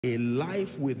A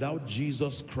life without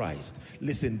Jesus Christ.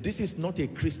 Listen, this is not a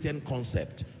Christian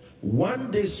concept. One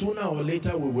day, sooner or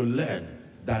later, we will learn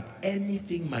that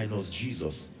anything minus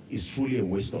Jesus is truly a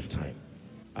waste of time.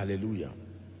 Hallelujah.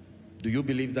 Do you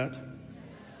believe that?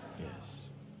 Yes.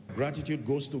 Gratitude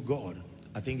goes to God.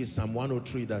 I think it's Psalm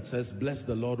 103 that says, bless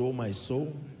the Lord, O my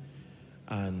soul,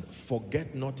 and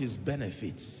forget not his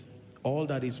benefits. All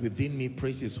that is within me,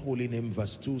 praise his holy name.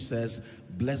 Verse 2 says,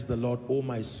 bless the Lord, O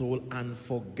my soul, and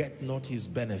forget not his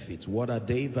benefits. What are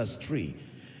they? Verse 3,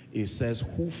 it says,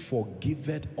 who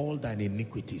forgiveth all thine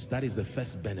iniquities. That is the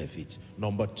first benefit.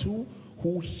 Number 2,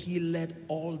 who healeth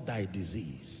all thy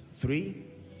disease. 3,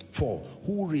 4,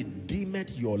 who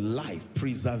redeemeth your life,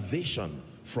 preservation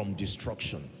from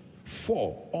destruction.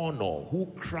 4, honor, who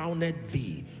crowned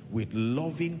thee with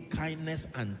loving kindness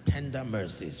and tender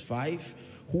mercies. 5,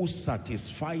 who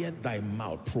satisfieth thy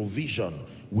mouth, provision,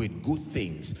 with good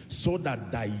things, so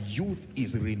that thy youth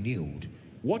is renewed.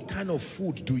 What kind of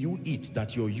food do you eat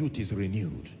that your youth is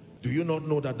renewed? Do you not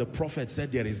know that the prophet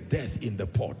said there is death in the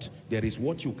pot? There is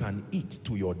what you can eat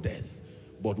to your death.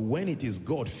 But when it is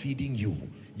God feeding you,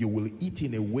 you will eat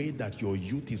in a way that your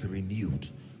youth is renewed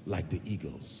like the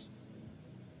eagles.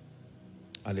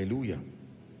 Hallelujah.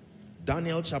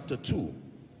 Daniel chapter 2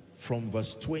 from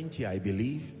verse 20, I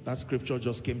believe. That scripture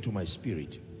just came to my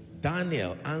spirit.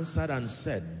 Daniel answered and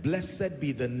said, blessed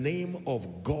be the name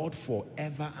of God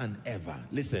forever and ever.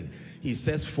 Listen, he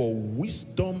says, for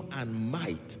wisdom and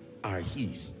might are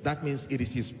his. That means it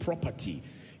is his property.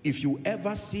 If you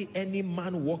ever see any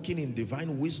man walking in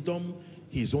divine wisdom,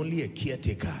 he's only a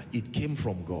caretaker. It came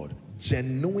from God.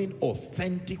 Genuine,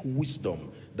 authentic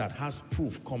wisdom that has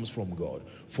proof comes from God.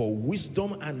 For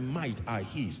wisdom and might are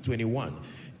his. 21,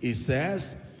 it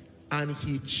says, and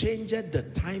he changed the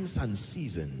times and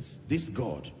seasons. This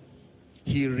God,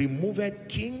 he removed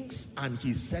kings and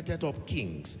he setteth up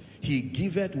kings. He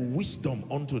giveth wisdom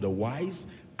unto the wise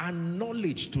and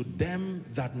knowledge to them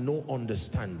that know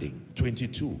understanding.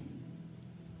 22,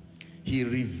 he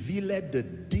revealed the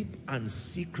deep and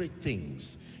secret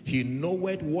things. He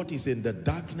knoweth what is in the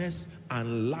darkness,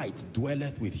 and light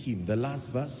dwelleth with him. The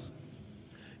last verse,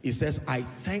 it says, I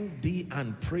thank thee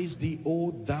and praise thee,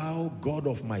 O thou God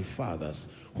of my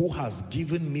fathers, who has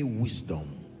given me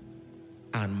wisdom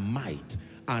and might,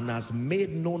 and has made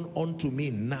known unto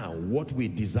me now what we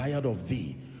desired of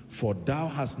thee, for thou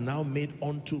hast now made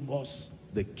unto us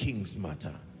the king's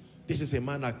matter. This is a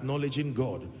man acknowledging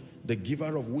God, the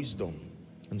giver of wisdom.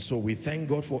 And so we thank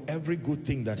God for every good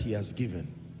thing that he has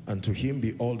given. And to him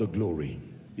be all the glory.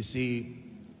 You see,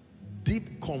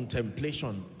 deep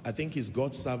contemplation, I think it's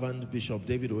God's servant, Bishop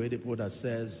David Oyedepo, that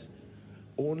says,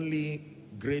 only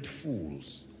great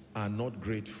fools are not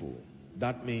grateful.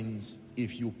 That means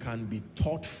if you can be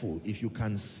thoughtful, if you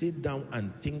can sit down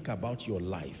and think about your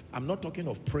life. I'm not talking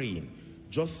of praying.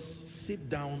 Just sit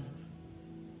down.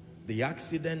 The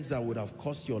accidents that would have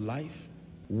cost your life,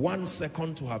 1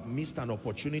 second to have missed an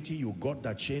opportunity you got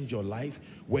that changed your life.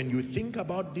 When you think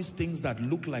about these things that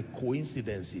look like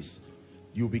coincidences,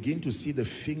 you begin to see the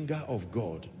finger of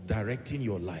God directing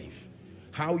your life.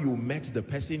 How you met the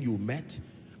person you met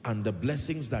and the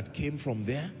blessings that came from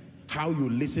there. How you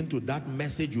listened to that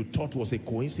message you thought was a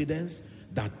coincidence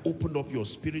that opened up your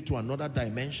spirit to another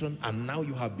dimension, and now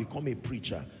you have become a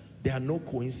preacher. There are no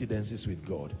coincidences with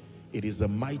God. It is the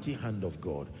mighty hand of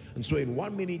God. And so in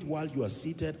 1 minute while you are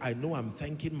seated, I know I'm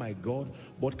thanking my God,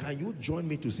 but can you join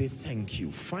me to say thank you?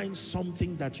 Find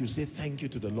something that you say thank you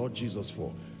to the Lord Jesus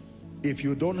for. If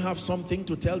you don't have something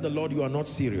to tell the Lord, you are not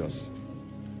serious.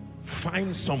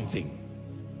 Find something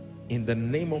in the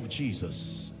name of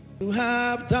Jesus. You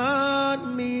have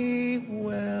done me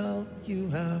well. You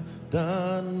have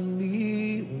done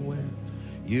me well.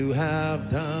 You have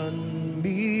done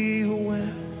me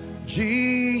well.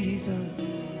 Jesus,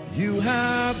 you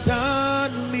have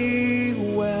done me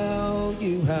well.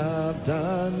 You have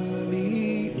done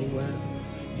me well.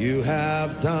 You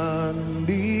have done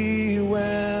me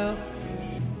well.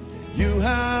 You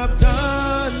have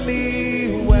done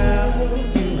me well.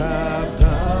 You have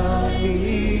done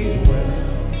me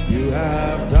well. You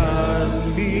have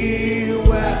done me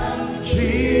well.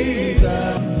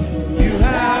 Jesus, you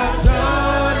have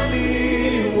done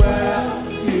me well.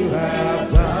 You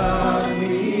have done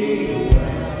me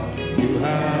well. You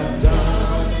have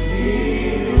done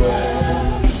me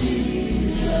well.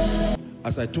 Jesus.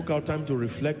 As I took out time to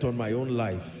reflect on my own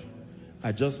life,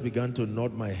 I just began to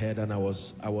nod my head, and I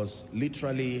was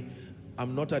literally,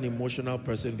 I'm not an emotional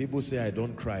person. People say I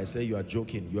don't cry. I say you are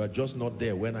joking. You are just not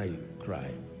there when I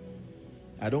cry.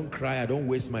 I don't cry. I don't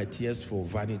waste my tears for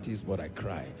vanities, but I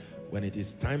cry. When it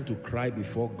is time to cry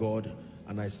before God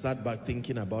and I sat back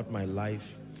thinking about my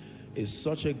life. It's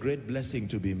such a great blessing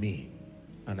to be me,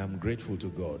 and I'm grateful to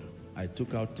God. I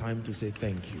took out time to say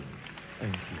thank you.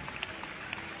 Thank you.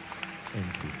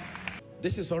 Thank you.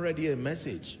 This is already a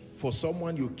message. For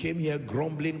someone, you came here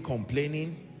grumbling,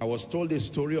 complaining. I was told a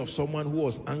story of someone who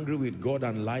was angry with God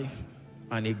and life,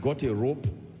 and he got a rope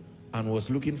and was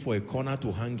looking for a corner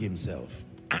to hang himself,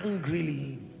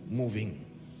 angrily moving.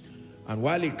 And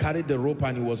while he carried the rope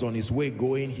and he was on his way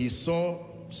going, he saw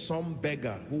some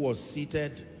beggar who was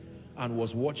seated and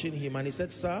was watching him, and he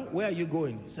said, "Sir, where are you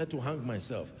going?" He said, "To hang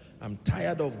myself. I'm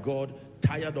tired of God,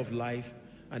 tired of life."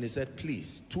 And he said,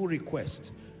 "Please, 2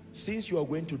 requests. Since you are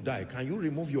going to die, can you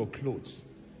remove your clothes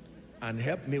and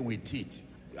help me with it?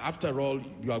 After all,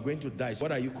 you are going to die. So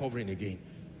what are you covering again?"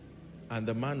 And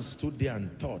the man stood there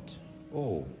and thought,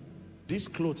 oh, these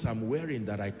clothes I'm wearing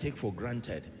that I take for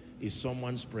granted is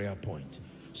someone's prayer point.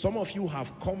 Some of you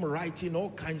have come writing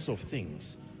all kinds of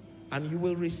things, and you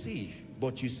will receive.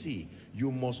 But you see,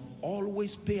 you must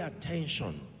always pay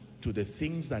attention to the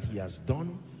things that he has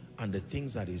done and the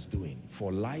things that he's doing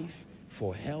for life,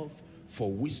 for health,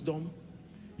 for wisdom.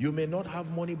 You may not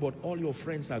have money, but all your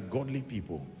friends are godly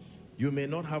people. You may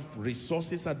not have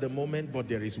resources at the moment, but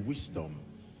there is wisdom.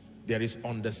 There is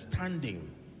understanding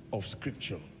of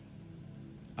scripture.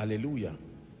 Hallelujah.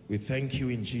 We thank you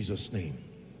in Jesus' name.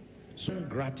 So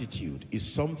gratitude is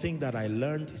something that I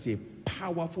learned is a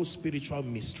powerful spiritual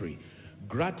mystery.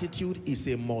 Gratitude is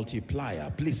a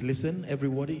multiplier. Please listen,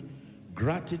 everybody.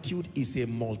 Gratitude is a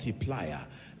multiplier.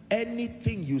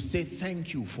 Anything you say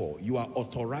thank you for, you are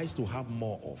authorized to have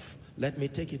more of. Let me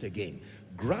take it again.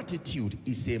 Gratitude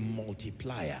is a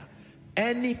multiplier.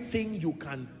 Anything you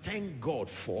can thank God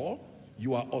for,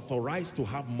 you are authorized to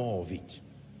have more of it.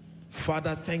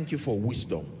 Father, thank you for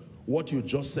wisdom. What you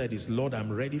just said is, Lord,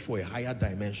 I'm ready for a higher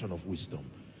dimension of wisdom.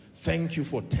 Thank you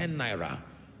for 10 naira.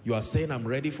 You are saying, I'm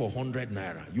ready for 100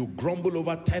 naira. You grumble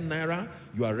over 10 naira,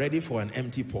 you are ready for an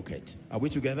empty pocket. Are we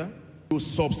together? You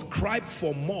subscribe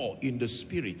for more in the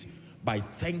spirit by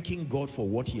thanking God for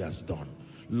what he has done.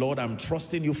 Lord, I'm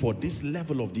trusting you for this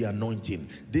level of the anointing,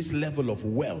 this level of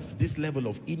wealth, this level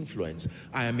of influence.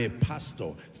 I am a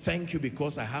pastor. Thank you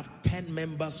because I have 10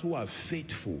 members who are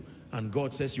faithful. And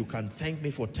God says, you can thank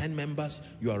me for 10 members,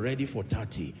 you are ready for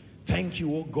 30. Thank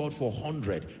you, oh God, for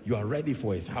 100, you are ready for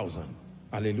 1,000.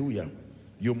 Hallelujah.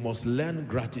 You must learn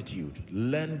gratitude.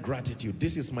 Learn gratitude.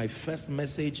 This is my first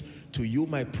message to you,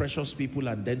 my precious people,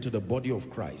 and then to the body of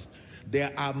Christ.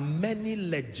 There are many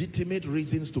legitimate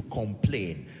reasons to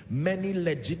complain, many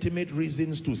legitimate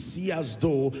reasons to see as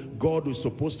though God is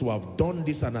supposed to have done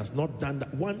this and has not done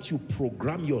that. Once you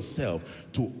program yourself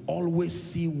to always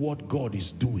see what God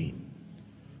is doing,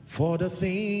 for the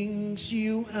things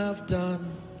you have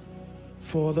done,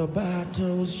 for the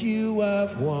battles you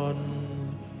have won,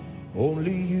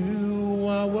 only you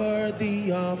are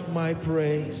worthy of my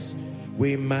praise.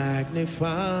 We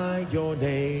magnify your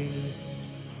name.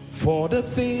 For the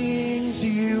things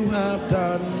you have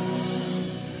done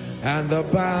and the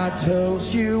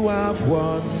battles you have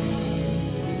won,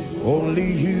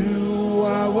 only you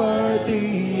are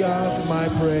worthy of my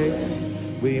praise.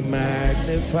 We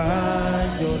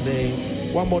magnify your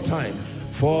name. One more time.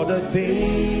 For the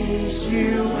things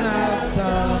you have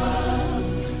done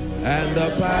and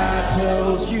the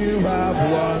battles you have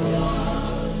won,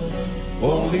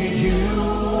 only you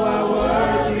are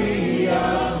worthy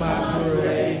of my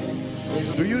praise.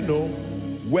 Do you know,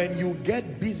 when you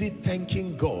get busy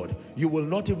thanking God, you will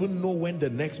not even know when the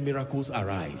next miracles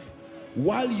arrive.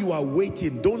 While you are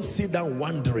waiting, don't sit down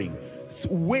wondering.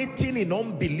 Waiting in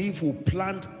unbelief will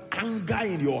plant anger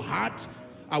in your heart.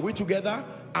 Are we together?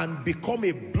 And become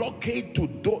a blockade to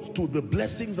the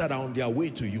blessings that are on their way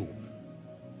to you.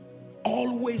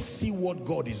 Always see what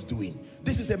God is doing.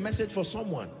 This is a message for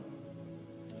someone.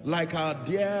 Like our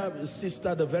dear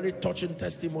sister, the very touching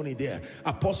testimony there.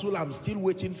 Apostle, I'm still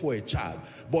waiting for a child.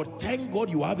 But thank God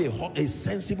you have a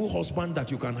sensible husband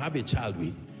that you can have a child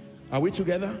with. Are we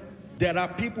together? There are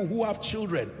people who have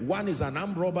children. One is an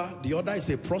armed robber. The other is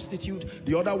a prostitute.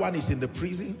 The other one is in the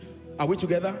prison. Are we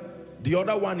together? The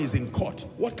other one is in court.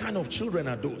 What kind of children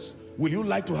are those? Will you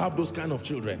like to have those kind of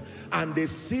children? And they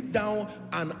sit down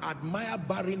and admire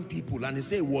barren people and they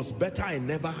say, it was better I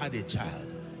never had a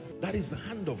child. That is the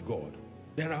hand of God.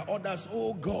 There are others,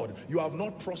 oh God, you have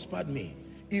not prospered me.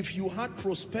 If you had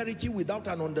prosperity without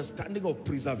an understanding of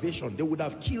preservation, they would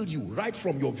have killed you right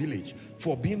from your village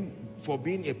for being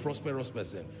a prosperous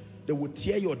person. They would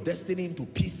tear your destiny into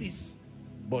pieces,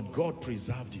 but God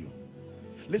preserved you.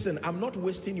 Listen, I'm not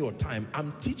wasting your time.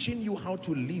 I'm teaching you how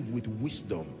to live with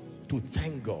wisdom, to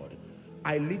thank God.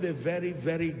 I live a very,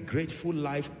 very grateful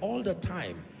life all the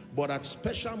time. But at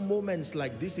special moments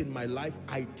like this in my life,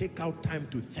 I take out time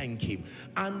to thank him.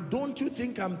 And don't you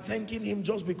think I'm thanking him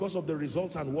just because of the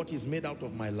results and what he's made out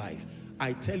of my life?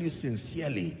 I tell you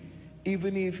sincerely,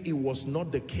 even if it was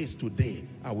not the case today,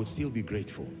 I would still be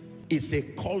grateful. It's a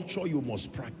culture you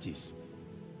must practice.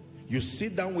 You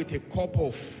sit down with a cup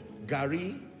of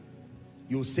gari,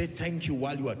 you say thank you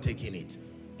while you are taking it.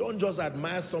 Don't just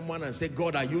admire someone and say,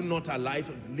 God, are you not alive?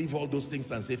 Leave all those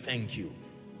things and say thank you.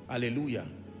 Hallelujah.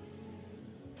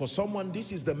 For someone,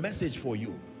 this is the message for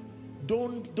you.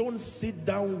 Don't sit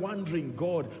down wondering,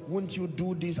 God, won't you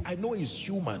do this? I know it's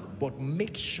human, but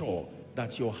make sure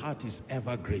that your heart is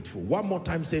ever grateful. One more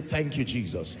time, say thank you,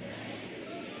 Jesus.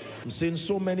 I'm seeing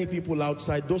so many people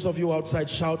outside. Those of you outside,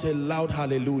 shout a loud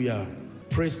hallelujah.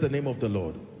 Praise the name of the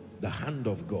Lord. The hand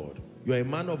of God. You're a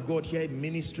man of God here in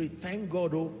ministry. Thank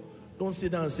God. Oh, don't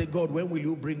sit down and say, God, when will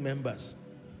you bring members?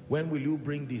 When will you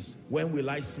bring this? When will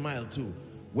I smile too?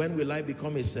 When will I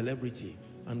become a celebrity?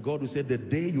 And God will say, the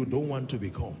day you don't want to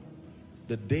become,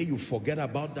 the day you forget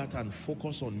about that and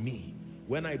focus on me,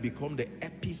 when I become the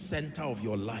epicenter of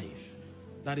your life,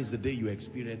 that is the day you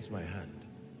experience my hand.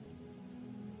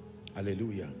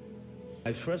 Hallelujah.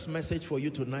 My first message for you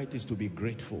tonight is to be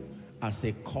grateful as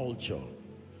a culture.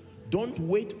 Don't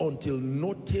wait until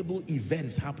notable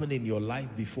events happen in your life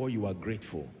before you are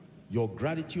grateful. Your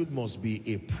gratitude must be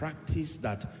a practice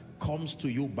that comes to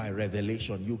you by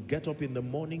revelation. You get up in the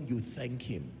morning, you thank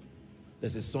him.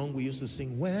 There's a song we used to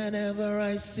sing, whenever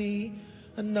I see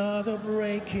another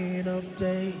breaking of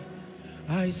day,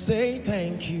 I say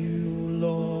thank you,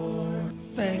 Lord.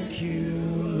 Thank you,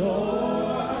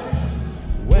 Lord.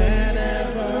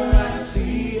 Whenever I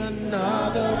see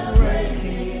another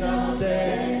breaking of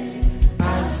day,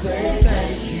 I say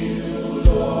thank you,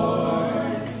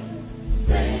 Lord.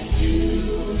 Thank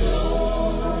you,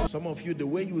 Lord. Some of you, the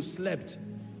way you slept,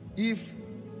 if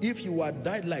you had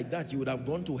died like that, you would have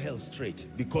gone to hell straight,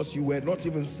 because you were not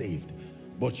even saved.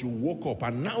 But you woke up,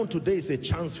 and now today is a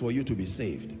chance for you to be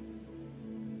saved.